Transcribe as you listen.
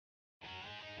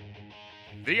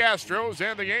The Astros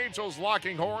and the Angels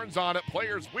locking horns on at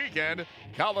Players Weekend.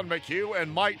 Colin McHugh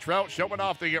and Mike Trout showing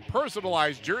off the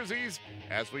personalized jerseys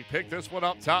as we pick this one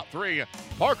up top three.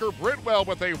 Parker Bridwell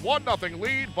with a 1-0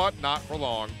 lead, but not for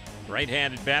long.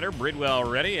 Right-handed batter, Bridwell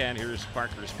ready, and here's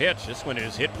Parker's pitch. This one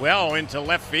is hit well into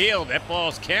left field. That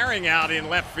ball's carrying out in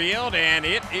left field, and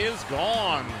it is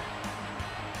gone.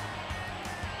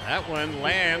 That one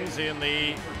lands in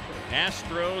the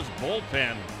Astros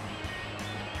bullpen.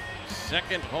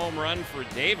 Second home run for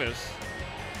Davis.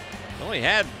 Only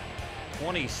had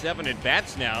 27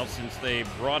 at-bats now since they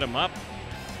brought him up.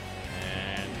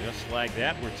 And just like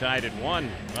that, we're tied at 1.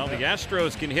 Well, the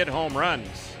Astros can hit home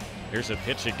runs. Here's a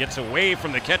pitch that gets away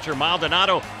from the catcher.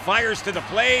 Maldonado fires to the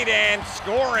plate, and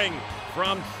scoring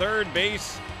from third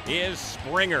base is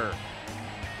Springer.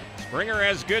 Springer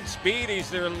has good speed. He's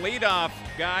their leadoff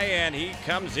guy, and he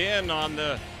comes in on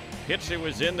the pitch that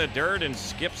was in the dirt and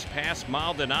skips past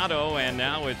Maldonado, and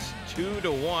now it's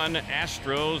 2-1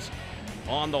 Astros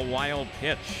on the wild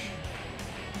pitch.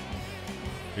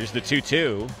 Here's the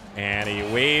 2-2, and he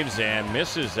waves and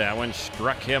misses that one.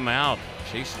 Struck him out.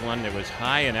 Chased one that was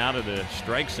high and out of the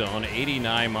strike zone,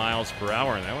 89 miles per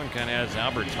hour. And that one kind of has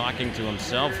Albert talking to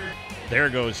himself. There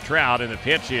goes Trout, and the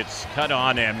pitch, it's cut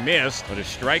on and missed. But a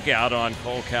strikeout on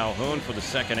Cole Calhoun for the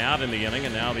second out in the inning,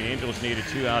 and now the Angels need a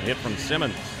 2-out hit from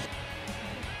Simmons.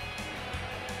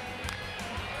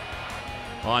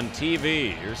 On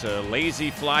TV, here's a lazy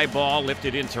fly ball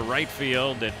lifted into right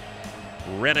field that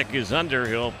Reddick is under.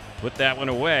 He'll put that one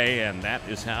away, and that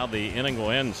is how the inning will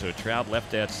end. So Trout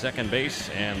left at second base,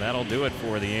 and that'll do it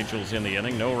for the Angels in the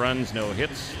inning. No runs, no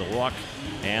hits, the walk,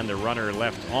 and the runner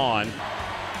left on.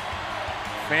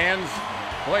 Fans,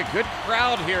 boy, good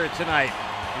crowd here tonight,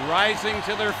 rising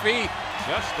to their feet.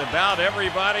 Just about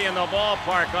everybody in the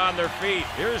ballpark on their feet.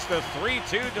 Here's the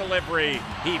 3-2 delivery.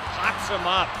 He pops him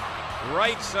up.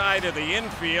 Right side of the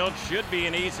infield, should be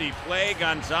an easy play.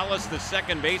 Gonzalez, the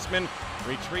second baseman,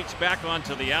 retreats back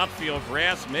onto the outfield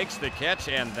grass, makes the catch,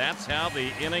 and that's how the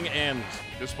inning ends.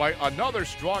 Despite another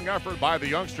strong effort by the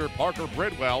youngster Parker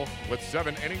Bridwell with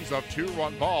 7 innings of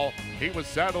 2-run ball, he was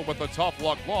saddled with a tough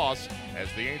luck loss as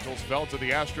the Angels fell to the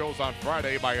Astros on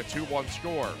Friday by a 2-1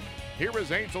 score. Here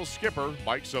is Angels skipper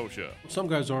Mike Scioscia. Some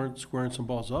guys aren't squaring some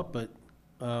balls up, but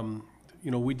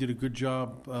we did a good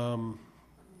job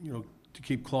to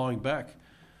keep clawing back.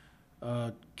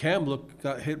 Cam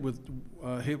got hit with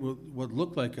what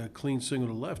looked like a clean single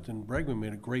to left, and Bregman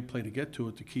made a great play to get to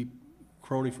it to keep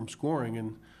Crony from scoring,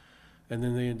 and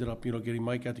then they ended up getting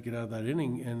Mike out to get out of that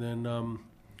inning, and then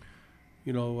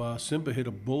Simba hit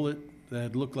a bullet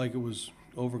that looked like it was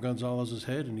over Gonzalez's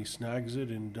head, and he snags it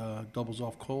and doubles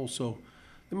off Cole. So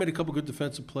they made a couple good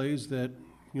defensive plays that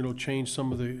changed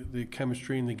some of the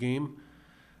chemistry in the game.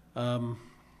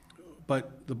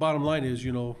 But the bottom line is,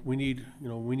 we need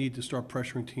to start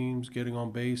pressuring teams, getting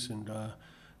on base, and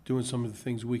doing some of the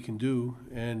things we can do.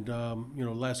 And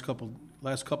last couple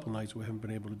nights we haven't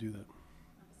been able to do that.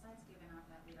 Besides giving up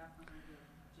that leadoff home run to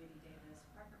J.D. Davis,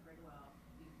 Parker Bridwell,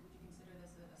 would you consider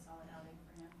this a solid outing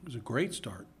for him? It was a great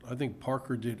start. I think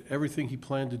Parker did everything he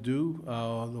planned to do.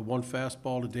 The one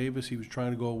fastball to Davis, he was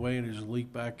trying to go away, and it just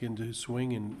leaked back into his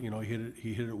swing, and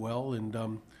he hit it well.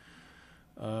 And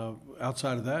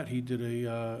outside of that, he did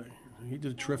a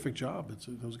terrific job.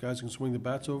 Those guys can swing the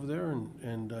bats over there,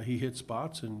 and he hit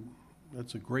spots, and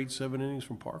that's a great 7 innings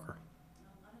from Parker.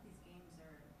 A lot of these games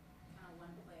are kind of one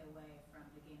play away from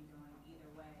the game going either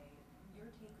way. Your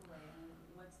takeaway,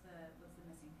 what's the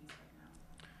missing piece right now?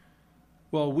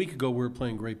 Well, a week ago we were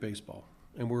playing great baseball,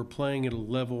 and we were playing at a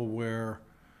level where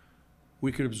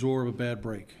we could absorb a bad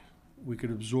break. We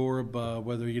could absorb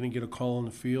whether you didn't get a call on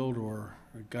the field or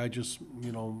a guy just,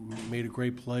 made a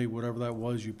great play, whatever that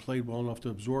was, you played well enough to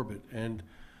absorb it. And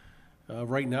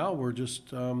right now we're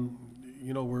just,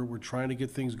 we're trying to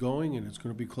get things going, and it's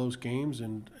going to be close games.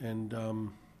 And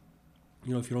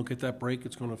if you don't get that break,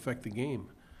 it's going to affect the game.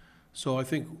 So I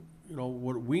think,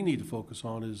 what we need to focus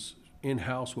on is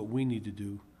in-house what we need to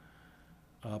do.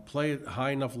 Play at a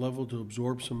high enough level to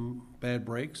absorb some bad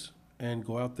breaks, and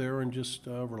go out there and just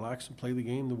relax and play the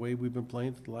game the way we've been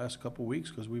playing for the last couple of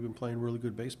weeks, because we've been playing really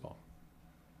good baseball.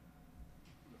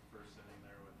 The first inning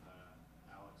there with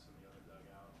Alex in the other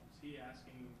dugout, was he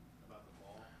asking about the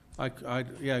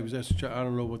ball? Yeah, he was asking. I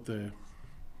don't know what the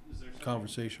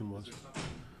conversation was. Is there something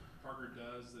Parker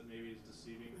does that maybe is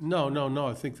deceiving? No.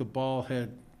 I think the ball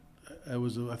had. I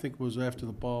think it was after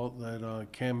the ball that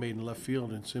Cam made in left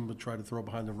field, and Simba tried to throw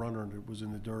behind the runner, and it was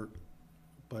in the dirt.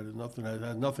 But it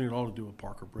had nothing at all to do with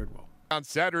Parker Bridwell. On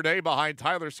Saturday behind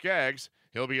Tyler Skaggs,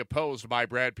 he'll be opposed by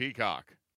Brad Peacock.